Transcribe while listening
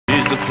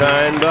the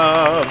kind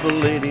of a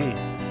lady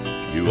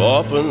you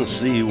often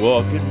see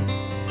walking,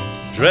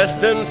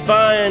 dressed in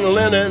fine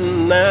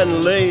linen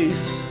and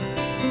lace.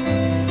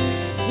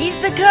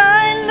 He's the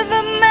kind of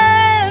a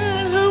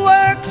man who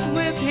works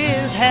with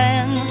his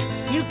hands.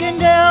 You can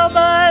tell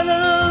by the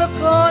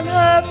look on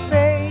her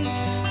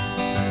face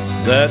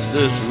that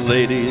this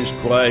lady's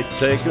quite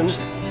taken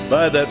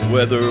by that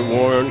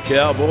weather-worn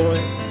cowboy,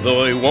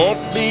 though he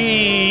won't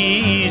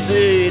be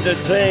easy to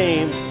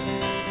tame.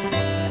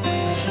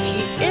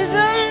 She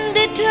isn't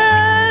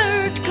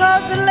deterred,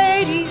 'cause the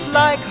ladies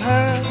like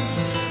her,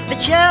 the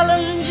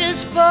challenge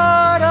is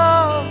part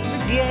of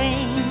the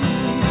game.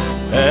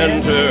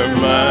 And her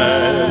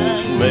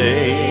mind's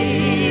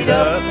made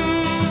up.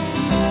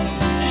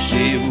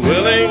 She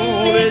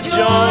willingly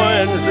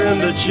joins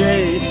in the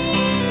chase.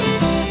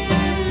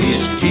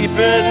 He's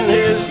keeping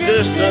his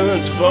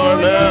distance for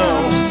now,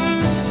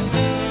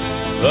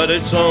 but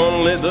it's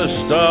only the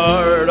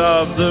start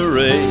of the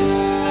race,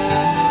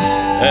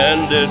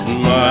 and it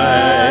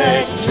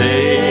might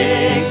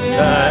take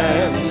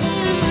time,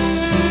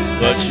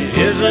 but she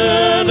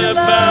isn't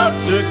about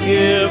to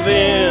give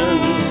in.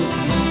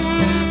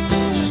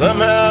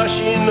 Somehow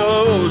she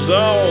knows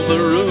all the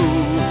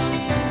rules,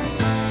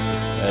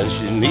 and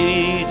she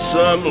needs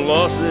some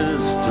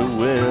losses to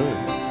win.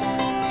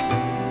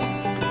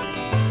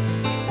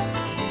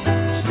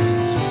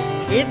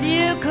 If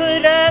you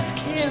could ask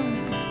him,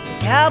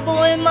 the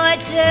cowboy might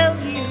tell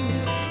you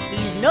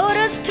he's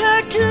noticed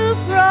her too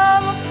from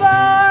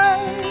afar.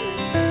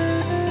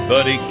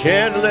 But he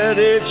can't let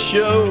it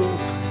show,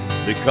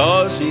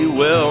 because he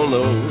well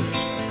knows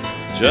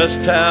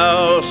just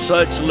how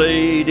such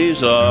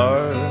ladies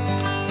are,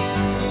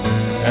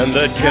 and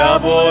that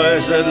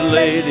cowboys and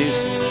ladies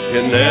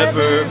can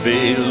never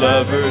be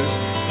lovers.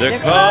 They're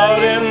caught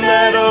in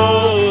that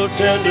old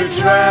tender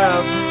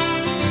trap,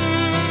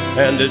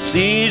 and it's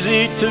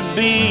easy to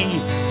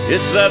be,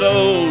 it's that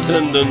old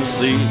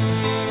tendency,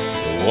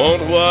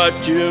 want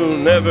what you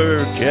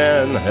never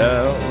can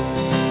have.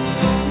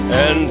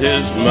 And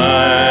his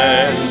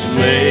mind's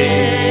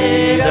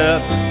made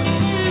up.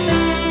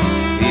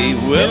 He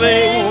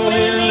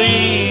willingly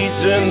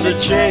leads in the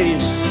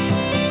chase.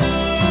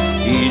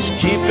 He's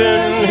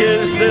keeping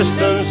his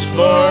distance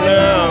for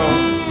now,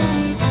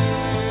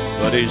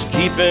 but he's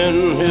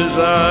keeping his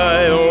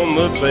eye on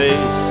the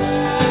pace.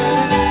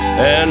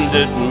 And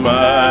it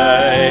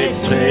might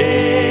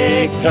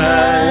take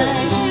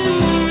time,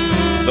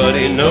 but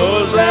he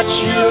knows that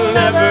she'll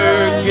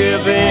never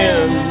give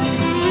in,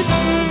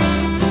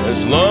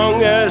 as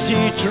long as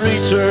he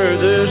treats her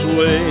this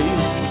way.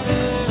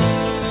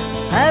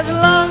 As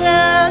long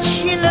as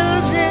she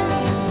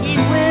loses, he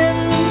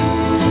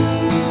wins.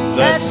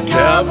 That's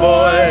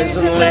cowboys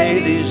and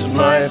ladies,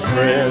 my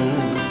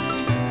friends.